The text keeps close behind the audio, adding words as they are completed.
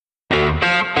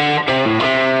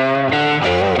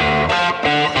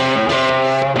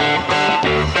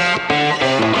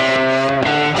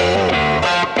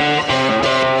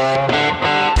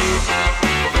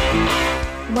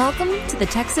the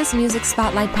Texas Music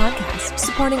Spotlight podcast,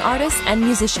 supporting artists and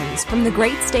musicians from the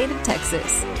great state of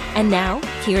Texas. And now,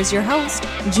 here's your host,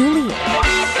 Julian.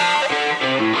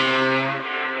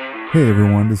 Hey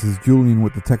everyone, this is Julian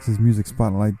with the Texas Music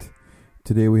Spotlight.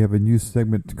 Today we have a new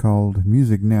segment called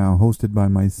Music Now, hosted by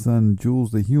my son, Jules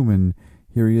the Human.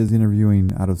 Here he is interviewing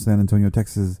out of San Antonio,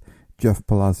 Texas, Jeff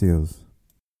Palacios.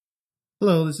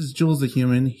 Hello, this is Jules the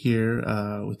Human here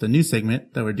with a new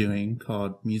segment that we're doing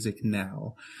called Music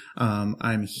Now.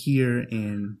 I'm here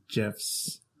in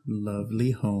Jeff's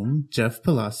lovely home, Jeff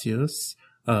Palacios,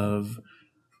 of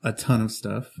a ton of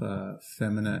stuff,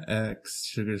 Femina X,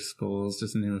 Sugar Skulls,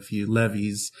 just to name a few,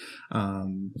 Levies.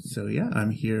 So yeah,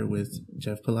 I'm here with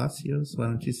Jeff Palacios. Why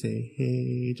don't you say,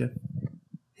 hey, Jeff?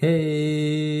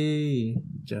 Hey,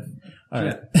 Jeff. All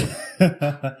right.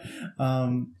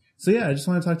 So yeah, I just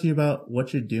want to talk to you about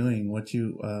what you're doing,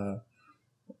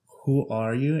 who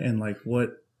are you, and like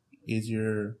what is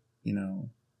your,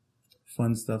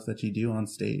 fun stuff that you do on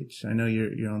stage. I know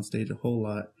you're on stage a whole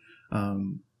lot.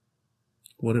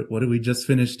 What did we just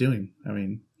finish doing? I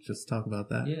mean, just talk about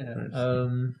that. Yeah. First.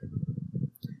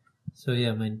 So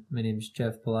yeah, my name's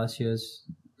Jeff Palacios,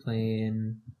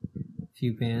 playing a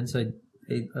few bands. I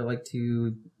like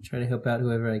to try to help out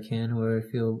whoever I can, whoever I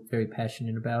feel very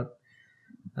passionate about.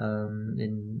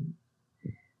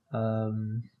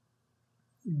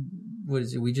 What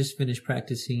is it? We just finished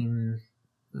practicing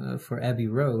for Abbey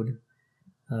Road,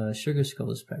 Sugar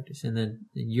Skulls practice, and then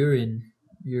you're in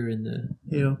the.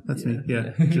 Yeah, that's me.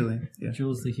 Yeah, Julian. Yeah.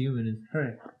 Jules the Human.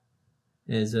 Right.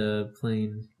 Is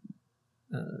playing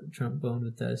trombone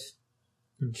with us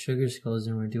in Sugar Skulls,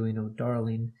 and we're doing Oh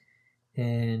Darling,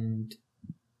 and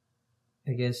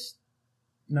I guess.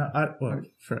 No,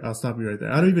 I'll stop you right there.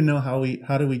 I don't even know how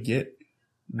do we get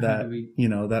that,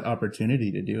 that opportunity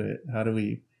to do it?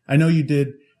 I know you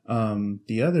did,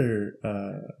 the other,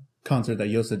 concert that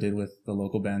Yosa did with the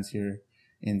local bands here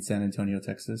in San Antonio,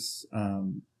 Texas.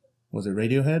 Was it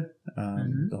Radiohead?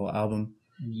 The whole album?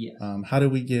 Yes. How do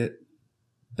we get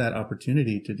that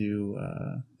opportunity to do,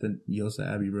 the Yosa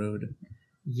Abbey Road?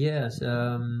 Yes.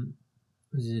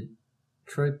 Was it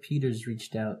Troy Peters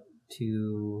reached out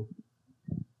to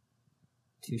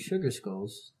Sugar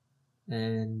Skulls,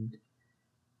 and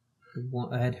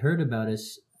I had heard about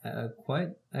us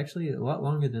actually a lot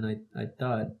longer than I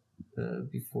thought,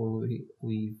 before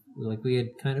we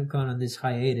had kind of gone on this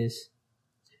hiatus,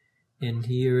 and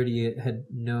he already had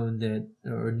known that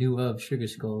or knew of Sugar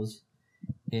Skulls,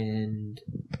 and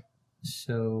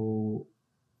so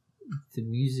the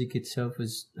music itself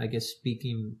was, I guess,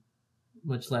 speaking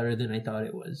much louder than I thought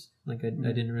it was. Like I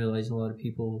didn't realize a lot of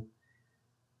people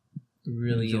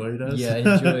really enjoyed us. Yeah,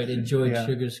 enjoyed yeah.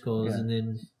 Sugar Skulls, yeah. and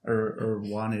then or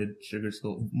wanted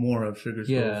more of Sugar Skulls.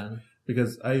 Yeah,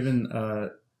 because I even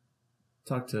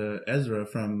talked to Ezra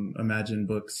from Imagine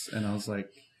Books, and I was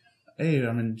like, "Hey,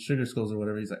 I'm in Sugar Skulls or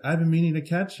whatever." He's like, "I've been meaning to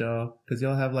catch y'all because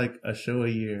y'all have like a show a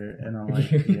year," and I'm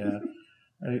like, "Yeah."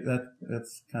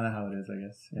 That's kind of how it is, I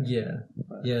guess.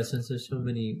 Yeah. Since there's so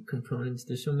many components,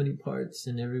 there's so many parts,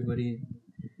 and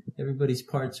everybody's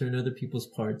parts are in other people's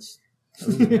parts.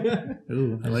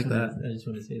 Ooh, I like that. I just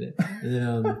want to say that. And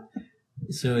then,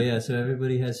 so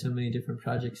everybody has so many different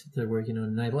projects that they're working on,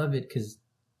 and I love it because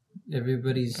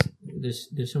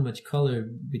there's so much color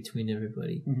between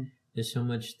everybody. Mm-hmm. There's so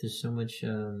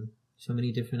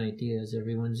many different ideas.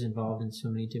 Everyone's involved in so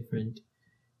many different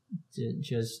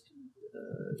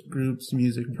groups,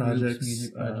 music projects,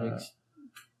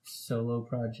 solo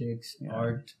projects,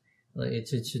 art. Like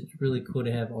it's really cool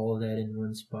to have all of that in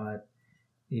one spot,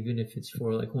 even if it's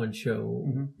for like one show,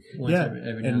 every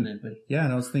now and then. But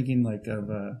and I was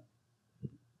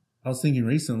thinking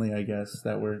recently, I guess,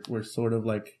 that we're sort of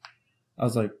like, I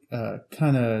was like,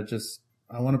 kind of just,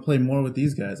 I want to play more with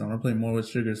these guys. I want to play more with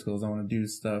Sugar Skulls. I want to do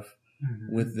stuff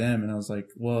with them. And I was like,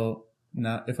 well,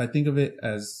 now if I think of it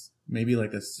as maybe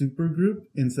like a super group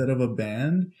instead of a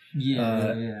band,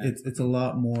 it's a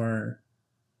lot more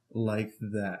like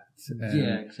that. And,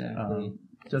 yeah, exactly.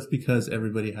 Just because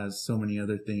everybody has so many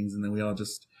other things, and then we all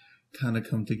just kind of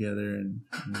come together and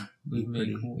we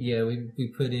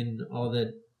put in all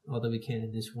that we can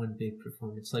in this one big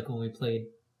performance. Like when we played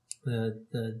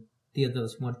the Dia de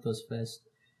los Muertos Fest,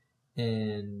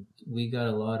 and we got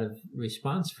a lot of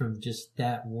response from just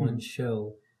that one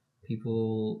show.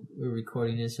 People were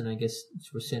recording this, and I guess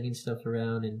we're sending stuff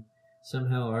around, and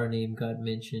somehow our name got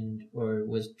mentioned or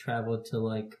was traveled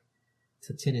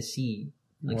to Tennessee.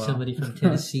 Like wow. Somebody from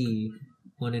Tennessee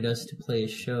wanted us to play a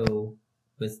show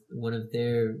with one of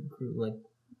their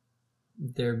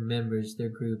their members, their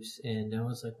groups, and I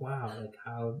was like, wow, like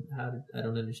how did, I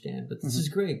don't understand, but this is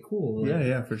great, cool. Like,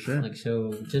 yeah, for sure. Like,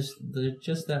 so just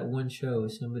that one show,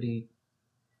 somebody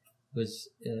was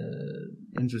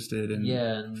interested in,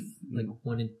 and like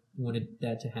wanted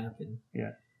that to happen.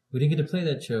 Yeah. We didn't get to play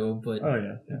that show, but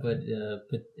but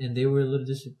and they were a little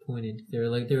disappointed. They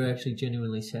were actually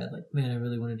genuinely sad. Like, man, I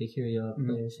really wanted to hear y'all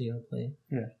play or see y'all play.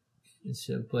 Yeah. And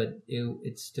so, but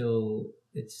it's still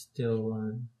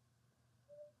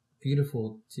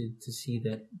beautiful to see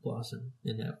that blossom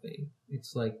in that way.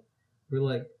 It's like we're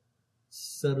like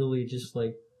subtly just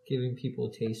like giving people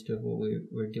a taste of what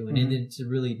we're doing, and it's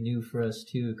really new for us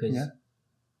too, because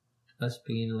us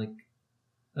being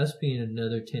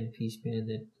another 10-piece band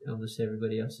that almost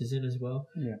everybody else is in as well.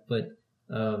 Yeah. But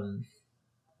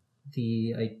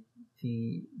the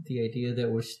idea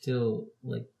that we're still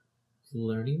like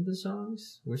learning the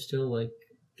songs, we're still like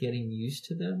getting used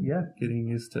to them. Yeah, getting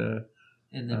used to,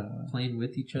 and then playing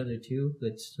with each other too.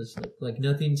 It's just like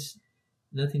nothing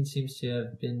seems to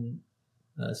have been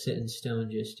set in stone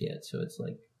just yet. So it's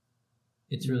like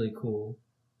it's really cool.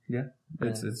 Yeah,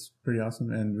 it's pretty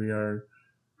awesome, and we are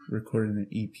recording an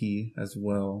EP as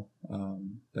well.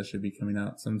 That should be coming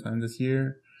out sometime this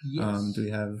year. Yes. Do we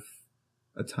have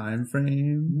a time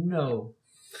frame? No.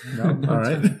 All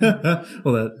right.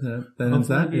 Well, that ends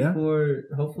that.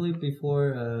 Hopefully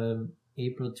before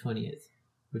April 20th,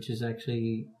 which is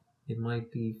actually, it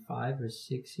might be 5 or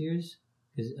 6 years,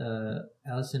 because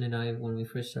Allison and I, when we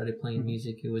first started playing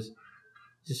music, it was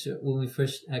just when we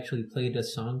first actually played a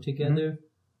song together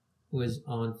was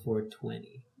on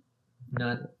 420.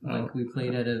 Not like we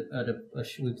played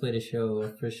we played a show, our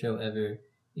first show ever,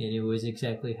 and it was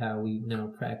exactly how we now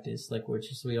practice. Like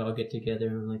we all get together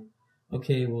and like,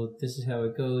 okay, well, this is how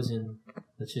it goes, and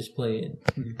let's just play it.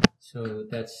 So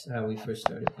that's how we first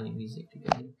started playing music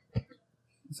together.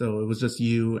 So it was just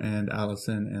you and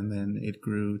Allison, and then it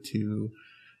grew to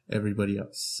everybody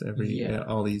else,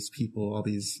 all these people, all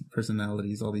these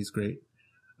personalities, all these great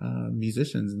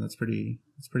musicians, and that's pretty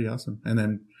awesome. And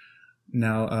then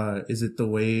now, is it the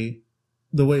way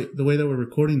that we're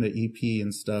recording the EP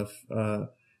and stuff?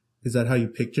 Is that how you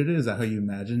pictured it? Is that how you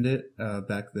imagined it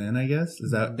back then? I guess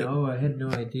No, I had no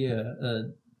idea.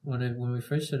 When we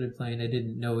first started playing, I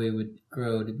didn't know it would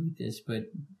grow to be this.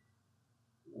 But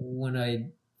when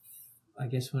I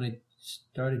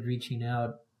started reaching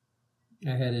out,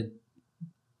 I had to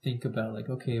think about like,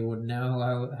 okay, well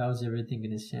now how's everything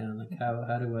going to sound? Like how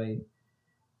do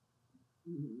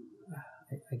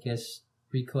I guess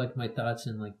recollect my thoughts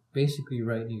and like basically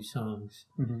write new songs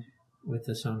with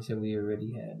the songs that we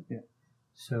already had. Yeah.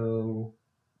 So,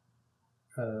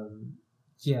 I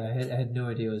had no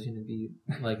idea it was going to be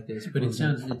like this, but it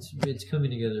sounds it's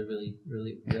coming together really,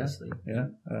 really nicely. Yeah.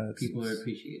 People are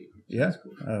appreciating it. Yeah. That's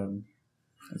cool.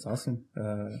 It's awesome.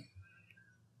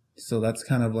 So that's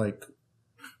kind of like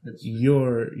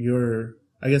your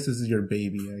I guess this is your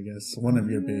baby, I guess. One of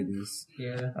your babies.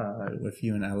 Yeah. If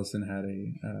you and Allison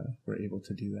were able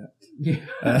to do that. Yeah.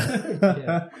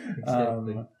 Yeah,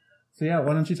 exactly. So yeah,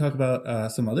 why don't you talk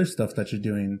about some other stuff that you're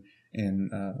doing in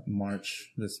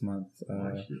March this month?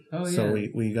 So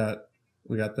we got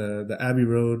the Abbey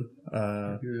Road.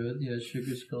 Abbey Road, yeah.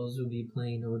 Sugar Skulls will be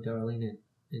playing "Oh Darling"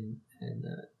 and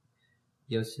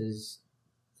Yos's.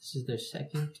 This is their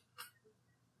second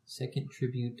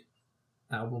tribute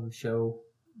album show.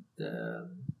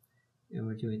 And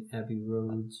we're doing Abbey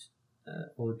Road's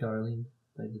 "Oh Darling"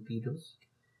 by the Beatles,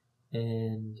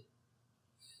 and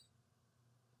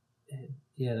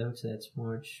yeah, that's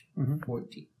March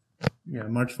 14th. Yeah,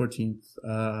 March 14th,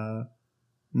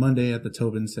 Monday at the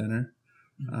Tobin Center.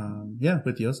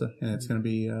 With Yosa, and it's going to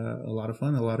be a lot of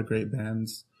fun. A lot of great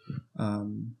bands are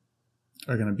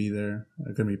going to be there.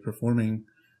 Are going to be performing.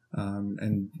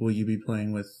 And will you be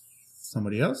playing with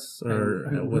somebody else, or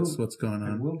what's going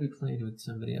on? I will be playing with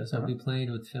somebody else. I'll be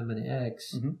playing with Femina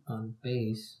X on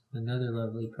bass, another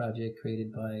lovely project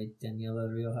created by Daniela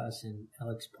Riojas and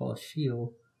Alex Paul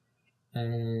Scheel,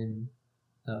 and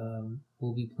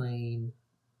we'll be playing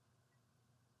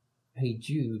 "Hey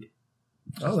Jude."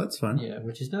 Oh, that's fun. Yeah,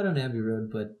 which is not on Abbey Road,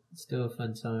 but it's still a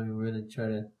fun song, and we're going to try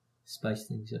to spice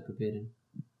things up a bit and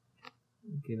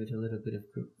give it a little bit of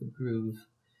groove.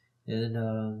 And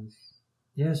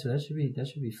so that should be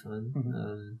fun.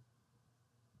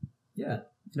 So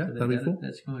that'd be cool.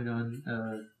 That's going on.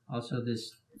 Also,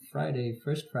 this Friday,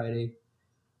 first Friday,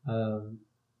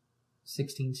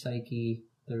 16 Psyche,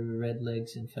 the Red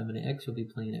Legs, and Femina X will be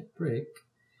playing at Brick,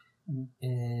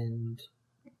 and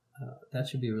that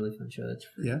should be a really fun show. That's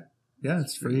free. Yeah,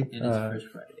 it's free. And it's first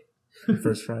Friday.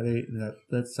 First Friday.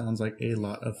 That sounds like a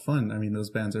lot of fun. I mean, those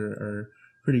bands are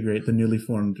pretty great. The newly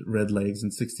formed Red Legs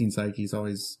and 16 Psyches,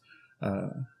 always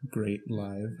great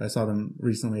live. I saw them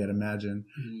recently at Imagine,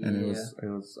 and it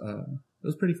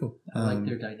was pretty cool. I like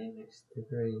their dynamics. They're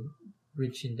very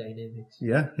rich in dynamics.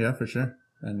 Yeah, for sure.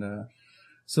 And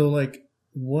so, like,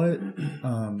 what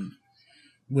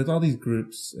with all these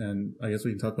groups, and I guess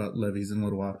we can talk about Levies in a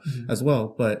little while as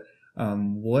well. But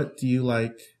what do you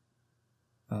like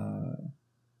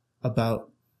about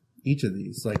each of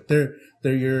these? Like, they're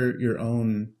your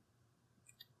own.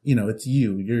 You know, it's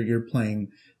you're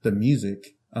playing the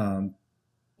music.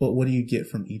 But what do you get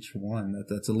from each one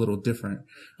that's a little different?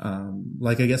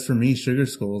 Like, I guess for me, Sugar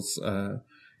Skulls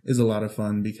is a lot of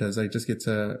fun because I just get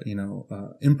to,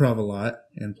 improv a lot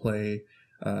and play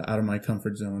out of my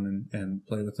comfort zone and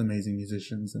play with amazing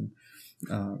musicians. And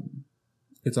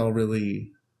it's all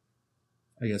really,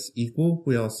 I guess, equal.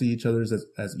 We all see each other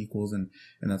as equals, and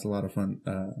that's a lot of fun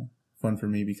for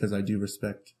me because I do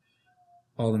respect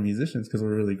all the musicians because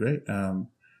we're really great.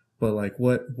 But like,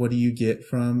 what do you get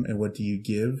from and what do you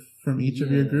give from each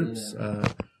of your groups?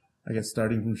 I guess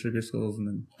starting from Sugar Skulls and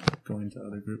then going to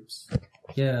other groups.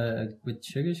 Yeah, with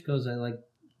Sugar Skulls, I like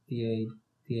the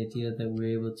idea that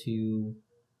we're able to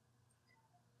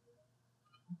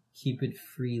keep it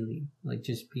freely, like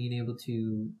just being able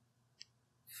to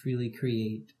freely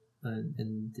create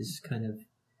in this kind of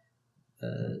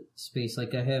space.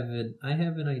 Like I have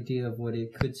an idea of what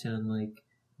it could sound like,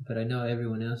 but I know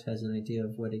everyone else has an idea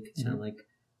of what it could sound like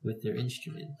with their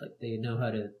instrument. Like they know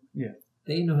how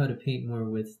to paint more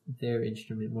with their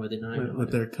instrument more than I know.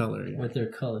 With their color, With their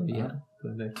color,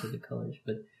 going back to the colors.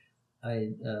 But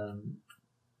I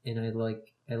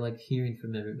like hearing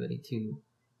from everybody too,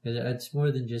 because it's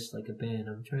more than just like a band.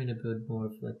 I'm trying to build more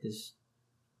of like this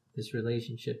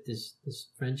relationship, this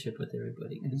friendship with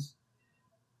everybody.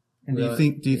 And do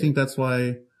you think that's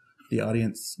why the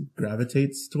audience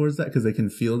gravitates towards that, because they can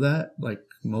feel that, like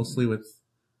mostly with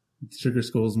Sugar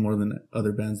Skulls more than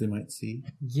other bands they might see?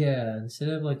 Yeah, instead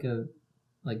of like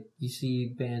you see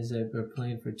bands that are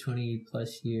playing for 20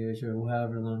 plus years or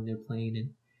however long they're playing,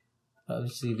 and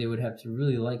obviously they would have to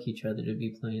really like each other to be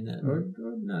playing that, or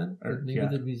not, or maybe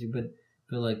the music, but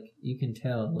like you can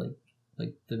tell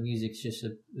like the music's just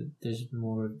there's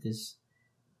more of this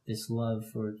love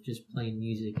for just playing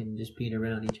music and just being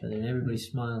around each other, and everybody's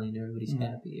smiling, everybody's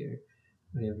happy, or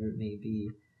whatever it may be.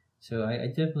 So I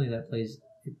definitely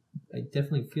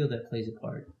feel that plays a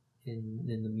part in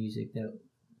the music that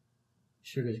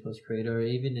Sugar Skulls create, or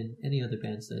even in any other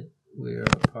bands that we're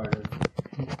a part of.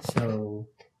 So,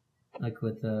 like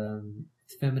with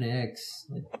Femina X,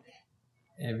 like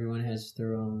everyone has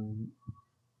their own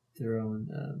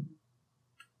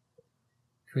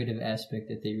creative aspect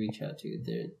that they reach out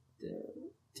to.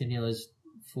 Taniela's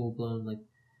full blown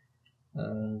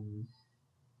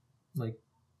like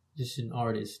just an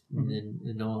artist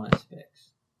in all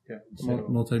aspects. Yeah, so,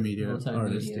 multimedia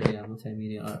artist. Yeah,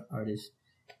 multimedia artist,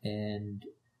 and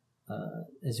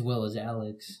as well as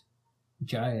Alex,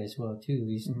 Jai as well too.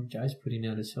 Jai's putting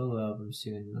out a solo album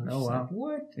soon. Oh wow! Like,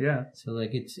 what? Yeah. So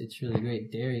like it's really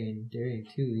great. Darian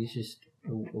too. He's just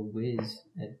a whiz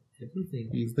at everything.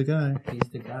 He's the guy. He's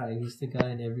the guy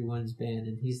in everyone's band,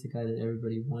 and he's the guy that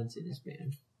everybody wants in his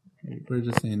band. We're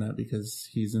just saying that because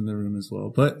he's in the room as well.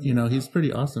 But, he's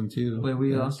pretty awesome too. But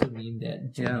we also mean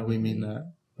that. Yeah, we mean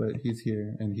that. But he's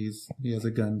here and he has a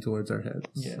gun towards our heads.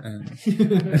 Yeah.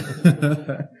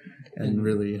 And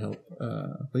really help.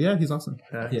 But yeah, he's awesome.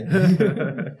 Yeah.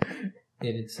 And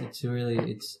it's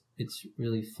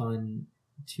really fun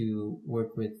to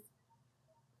work with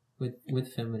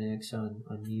Femina X on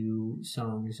new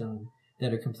songs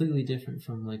that are completely different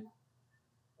from like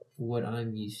what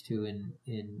I'm used to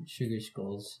in Sugar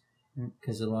Skulls,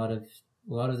 because a lot of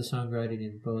the songwriting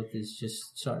in both is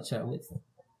just starts out with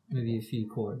maybe a few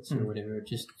chords or whatever,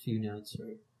 just a few notes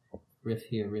or riff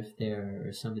here, riff there,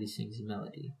 or somebody sings a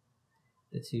melody.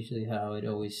 That's usually how it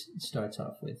always starts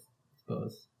off with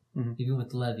both. Even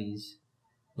with Levies,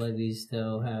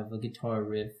 they'll have a guitar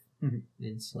riff.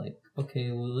 It's like,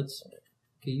 okay, well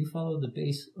you follow the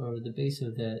bass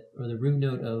of that, or the root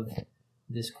note of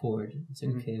this chord. It's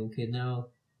like, okay, now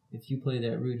if you play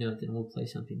that root note, then we'll play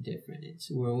something different.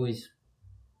 We're always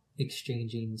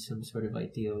exchanging some sort of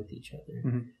idea with each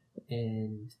other,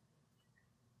 and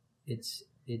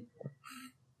it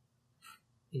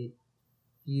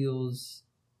feels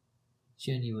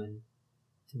genuine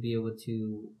to be able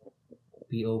to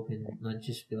be open, not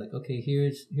just be like, okay,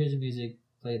 here's the music,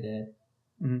 play that.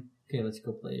 Okay, let's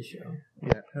go play a show.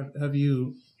 Yeah. Have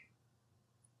you?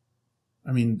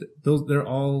 I mean, they're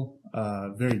all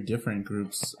very different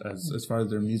groups as far as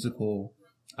their musical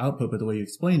output, but the way you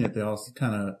explain it, they also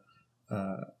kind of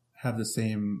have the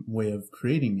same way of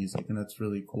creating music, and that's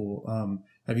really cool.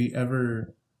 Have you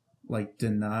ever like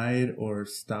denied or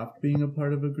stopped being a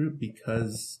part of a group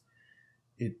because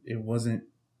it wasn't,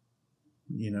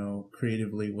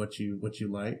 creatively what you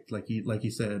liked? Like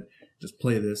you said, just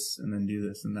play this and then do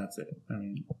this and that's it. I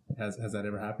mean, has that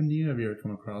ever happened to you? Have you ever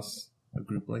come across a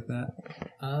group like that?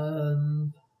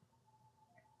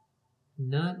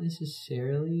 Not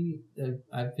necessarily.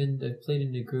 I've played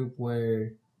in a group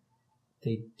where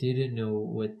they didn't know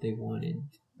what they wanted.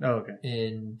 Oh, okay.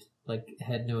 And like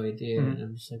had no idea, and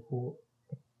I'm just like, well,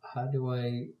 how do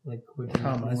I like? What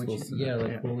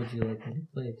would you like me to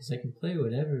play? Because I can play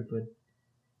whatever, but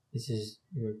this is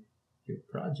your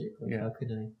project. Like, how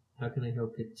can I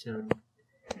help it sound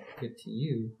good to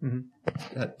you?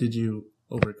 Mm-hmm. Did you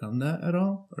overcome that at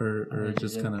all, or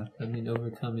just kind of? I mean,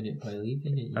 overcoming it by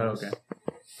leaving it. Oh, okay.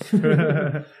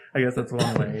 I guess that's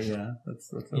one way. Yeah, that's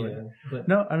the way. But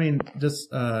no, I mean,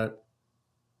 just I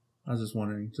was just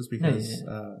wondering, just because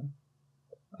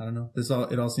I don't know.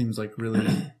 It all seems like really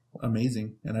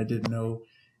amazing, and I didn't know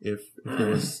if there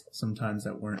was some times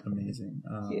that weren't amazing.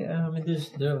 I mean,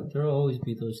 there'll always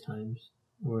be those times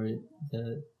where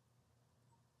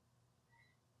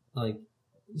like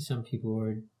some people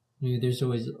are maybe there's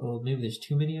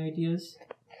too many ideas.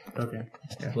 Okay.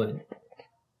 Yeah. But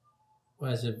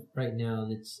as of right now,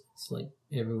 it's like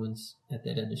everyone's at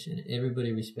that understanding.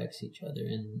 Everybody respects each other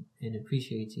and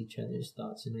appreciates each other's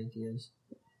thoughts and ideas,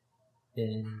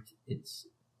 and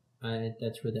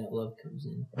that's where that love comes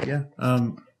in. Yeah.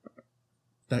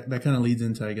 That kind of leads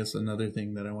into, I guess, another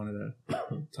thing that I wanted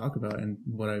to talk about, and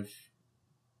what I've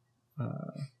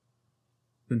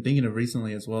been thinking of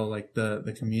recently as well. Like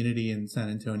the community in San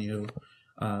Antonio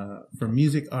for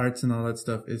music, arts, and all that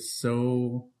stuff is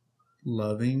so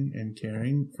loving and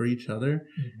caring for each other.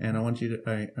 Mm-hmm. And I want you to,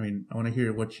 I want to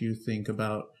hear what you think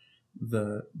about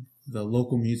the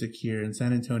local music here in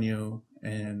San Antonio,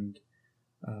 and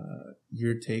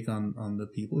your take on the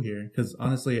people here. Because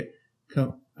honestly,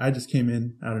 I just came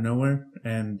in out of nowhere,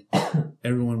 and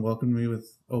everyone welcomed me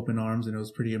with open arms, and it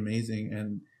was pretty amazing.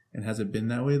 And has it been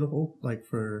that way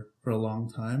for a long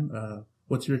time?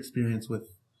 What's your experience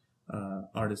with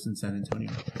artists in San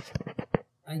Antonio?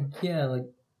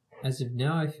 As of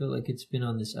now, I feel like it's been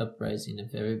on this uprising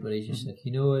of everybody's just like,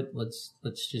 you know what, let's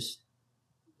just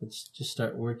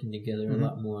start working together a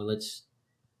lot more. Let's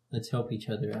help each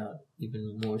other out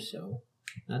even more so.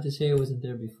 Not to say it wasn't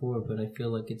there before, but I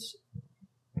feel like it's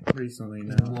recently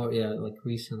now. More, like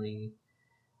recently,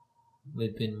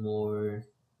 it's been more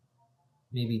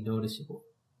maybe noticeable.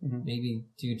 Mm-hmm. Maybe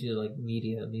due to like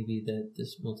media, maybe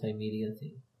this multimedia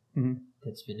thing. Mm-hmm.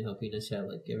 That's been helping us out.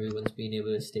 Like everyone's being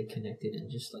able to stay connected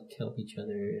and just like help each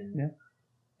other, and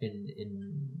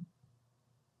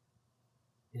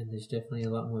there's definitely a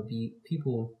lot more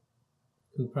people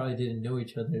who probably didn't know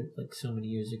each other like so many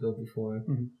years ago before,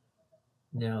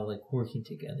 now like working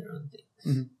together on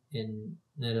things, and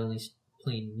not only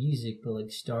playing music but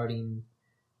like starting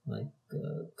like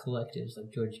collectives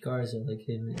like George Garza, like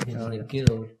him and the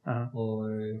Guild,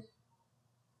 or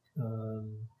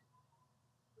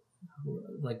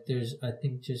like there's, I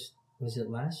think, just was it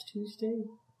last Tuesday,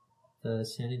 the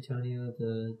San Antonio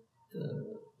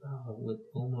with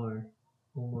Omar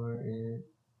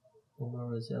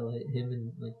Roselle, him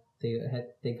and like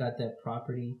they got that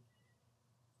property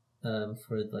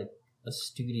for like a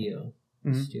studio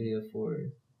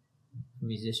for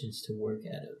musicians to work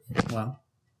out of. Wow.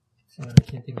 So I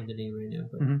can't think of the name right now,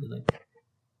 but like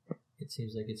it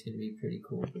seems like it's going to be pretty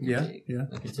cool. Yeah.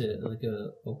 Like it's a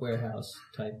warehouse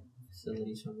type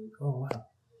facility. So I'm like, oh wow.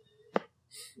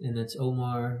 And that's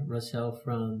Omar Russell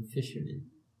from Fisherman.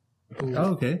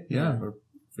 Oh, okay. Yeah.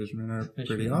 Fishermen are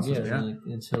pretty awesome.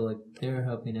 Yeah. And so like they're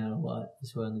helping out a lot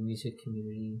as well in the music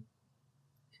community.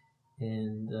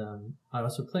 And I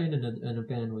also played in a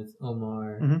band with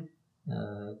Omar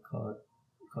called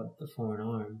The Foreign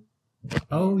Arm.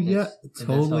 Oh yeah,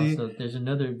 totally. There's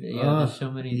another. There's so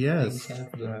many things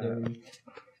happening.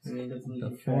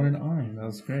 The Foreign Arm. That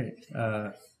was great.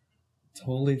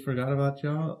 Totally forgot about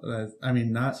y'all. I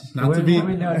mean, not to be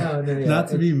not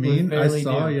to be mean. I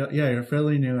saw you. Yeah, you're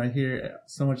fairly new. I hear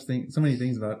so many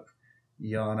things about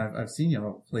y'all, and I've seen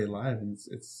y'all play live, and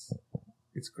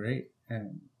it's great.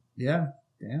 And yeah,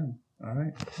 damn. All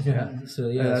right. Yeah.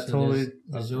 So totally.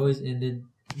 There's always ended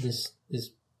this.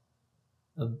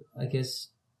 I guess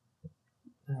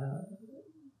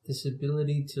this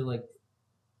ability to like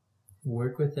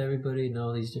work with everybody and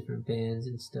all these different bands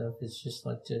and stuff. It's just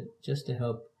like to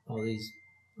help all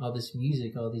this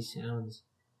music, all these sounds,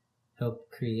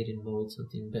 help create and mold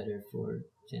something better for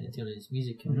San Antonio's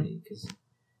music community. Because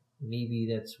maybe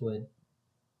that's what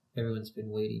everyone's been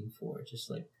waiting for. Just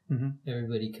like Mhm.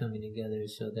 everybody coming together,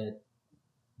 so that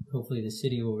hopefully the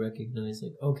city will recognize,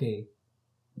 like, okay,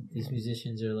 these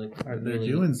musicians are like They're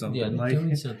doing something. Yeah, they're like,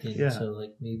 doing something. yeah. So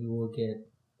like maybe we'll get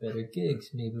better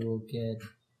gigs. Maybe we'll get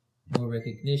more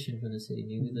recognition from the city.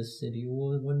 Maybe the city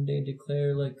will one day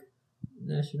declare like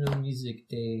National Music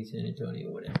Day, San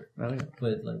Antonio, whatever. Oh, yeah.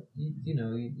 But like you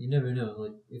know, you never know.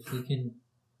 Like if we can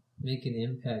make an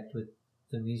impact with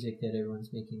the music that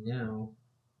everyone's making now,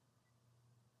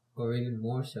 or even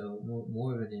more so,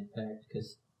 more of an impact,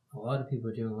 because a lot of people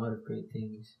are doing a lot of great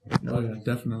things. Oh, yeah,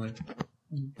 definitely.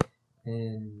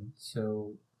 And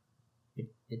so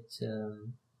it's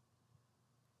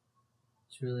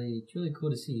really cool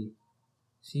to see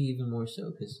even more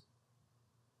so, because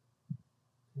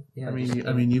yeah, I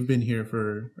mean, you've been here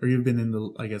or you've been in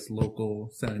the, I guess, local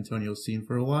San Antonio scene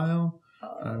for a while.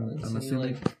 I'm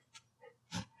assuming, like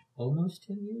almost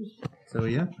 10 years. So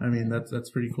yeah, I mean that's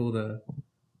pretty cool to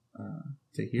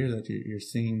hear that you're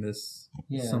seeing this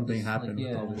something happen. Like,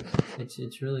 with all this.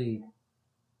 It's really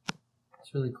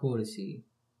cool to see,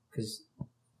 because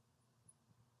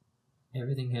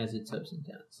everything has its ups and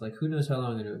downs. Like who knows how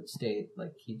long it would stay?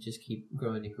 Like you just keep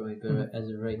growing and growing. But as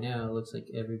of right now, it looks like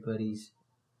everybody's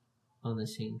on the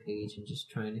same page and just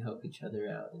trying to help each other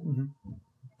out and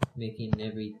making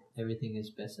everything as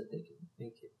best that they can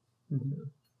make it. Mm-hmm.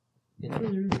 It's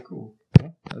really cool.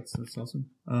 That's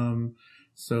awesome.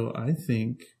 So I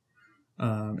think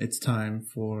it's time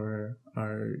for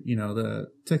our,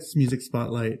 the Texas Music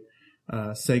Spotlight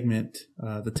segment,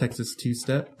 the Texas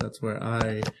Two-Step. That's where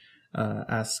I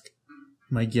ask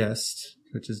my guest,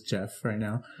 which is Jeff right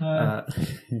now,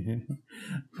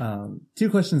 2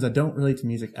 questions that don't relate to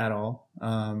music at all.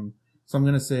 So I'm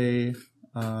going to say,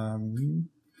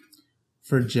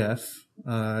 for Jeff,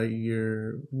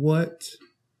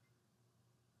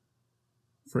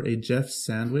 for a Jeff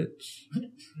sandwich,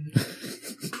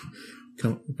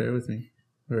 bear with me.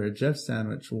 For a Jeff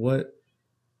sandwich, what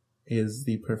is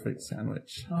the perfect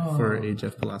sandwich for a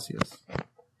Jeff Palacios?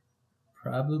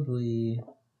 Probably,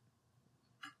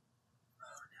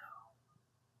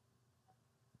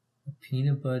 a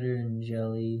peanut butter and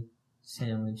jelly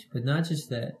sandwich, but not just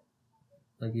that.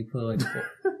 Like you put like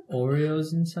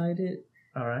Oreos inside it.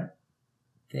 All right.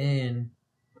 Then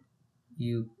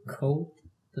you coat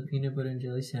the peanut butter and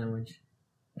jelly sandwich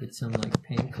with some like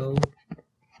panko,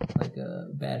 like a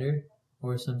batter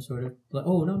or some sort of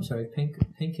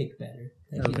pancake batter.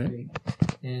 That'd be great.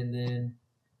 And then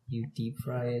you deep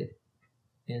fry it,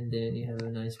 and then you have a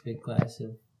nice big glass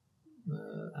of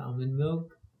almond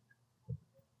milk.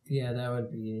 Yeah, that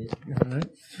would be it. All right.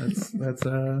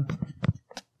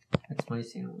 That's my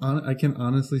sandwich. I can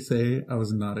honestly say I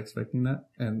was not expecting that,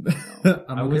 and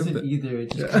I wasn't either.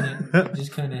 It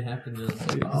just kind of happened. It just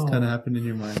kind of happened in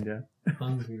your mind, yeah.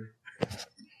 Hungry.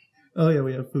 Oh yeah,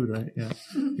 we have food, right? Yeah.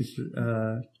 We should,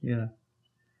 yeah.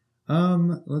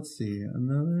 Let's see. What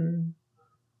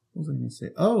was I going to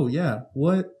say? Oh yeah.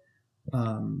 What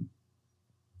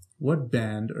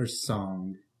band or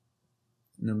song,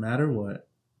 no matter what,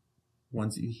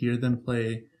 once you hear them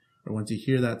play or once you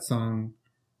hear that song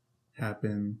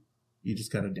happen, you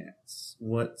just gotta dance.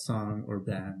 What song or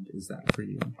band is that for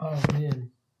you? Oh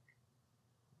man,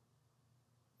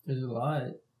 there's a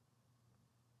lot.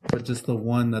 But just the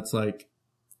one that's like,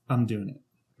 I'm doing it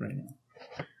right now.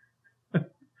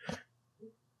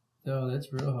 Oh,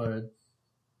 that's real hard.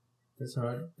 That's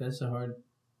hard. That's a hard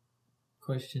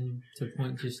question to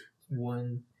point just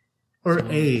one. Or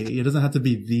song. it doesn't have to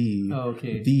be the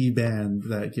band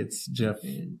that gets Jeff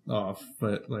off,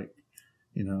 but like,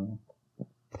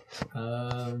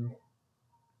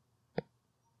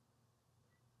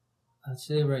 I'd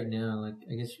say right now, like,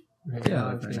 I guess right now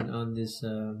I've been on this,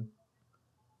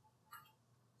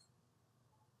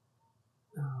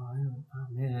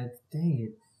 man, dang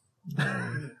it.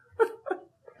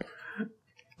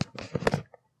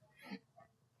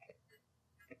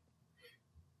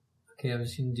 Okay, I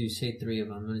was going to say 3 of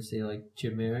them. I'm going to say, like,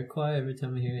 Jamiroquai every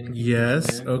time I hear anything.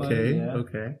 Yes, okay.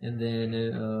 And then,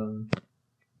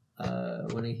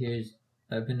 when I hear,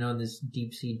 I've been on this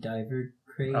deep sea diver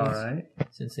craze. All right.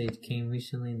 Since they came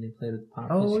recently and they played with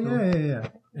Pop. Oh, yeah.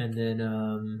 And then,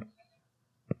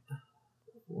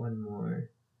 one more.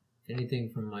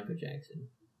 Anything from Michael Jackson.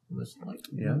 Most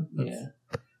likely. Yeah.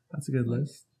 That's a good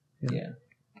list. Yeah.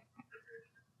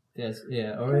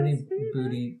 Or any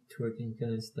booty twerking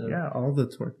kind of stuff. Yeah, all the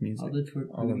twerk music. All the twerk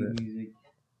all of it. music.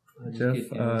 Jeff,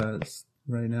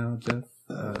 right now, Jeff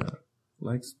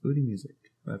likes booty music.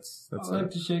 That's I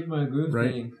like to shake my groove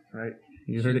thing. Right.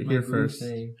 You heard it here first.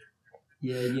 Thing.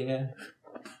 Yeah.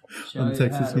 On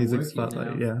Texas Music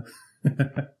Spotlight, yeah.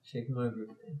 Shake my groove,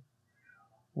 man.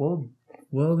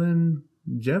 Well then,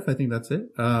 Jeff, I think that's it.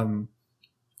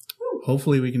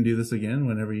 Hopefully we can do this again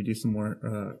whenever you do some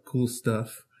more cool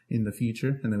stuff in the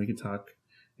future, and then we can talk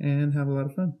and have a lot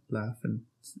of fun, laugh, and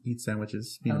eat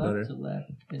sandwiches, peanut butter. I love to laugh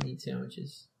and eat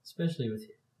sandwiches, especially with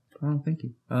you. Oh, thank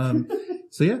you.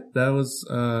 So yeah, that was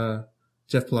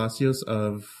Jeff Palacios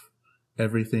of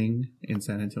Everything in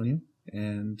San Antonio,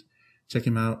 and check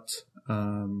him out.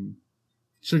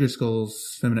 Sugar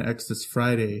Skulls Femina X this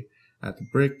Friday at the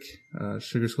Brick.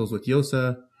 Sugar Skulls with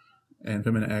Yosa and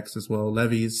Femina X as well.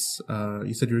 Levy's.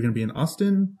 You said you were going to be in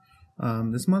Austin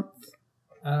this month.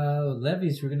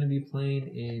 Levy's. We're going to be playing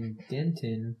in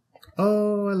Denton.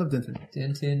 Oh, I love Denton.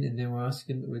 And then we're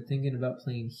thinking about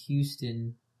playing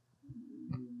Houston.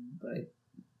 But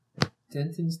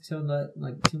Denton's till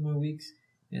like 2 more weeks,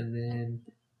 and then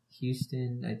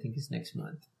Houston I think is next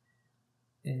month.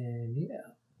 And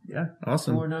yeah,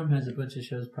 awesome. Forearm has a bunch of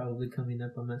shows probably coming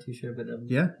up. I'm not too sure, but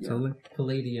yeah, totally.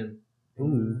 Palladium.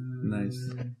 Ooh, nice.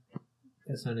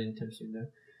 That's not anytime soon though.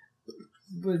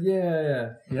 But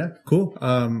yeah, cool.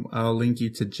 I'll link you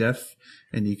to Jeff,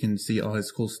 and you can see all his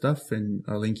cool stuff, and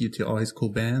I'll link you to all his cool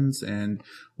bands and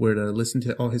where to listen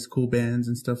to all his cool bands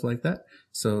and stuff like that.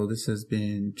 So this has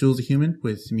been Jules the Human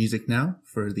with Music Now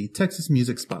for the Texas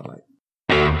Music Spotlight.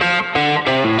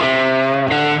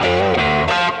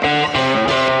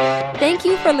 Thank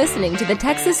you for listening to the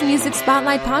Texas Music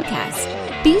Spotlight podcast.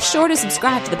 Be sure to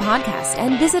subscribe to the podcast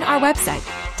and visit our website,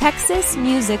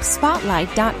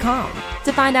 TexasMusicSpotlight.com,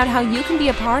 to find out how you can be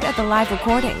a part of the live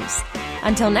recordings.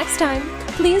 Until next time,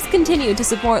 please continue to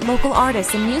support local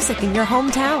artists and music in your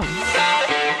hometown.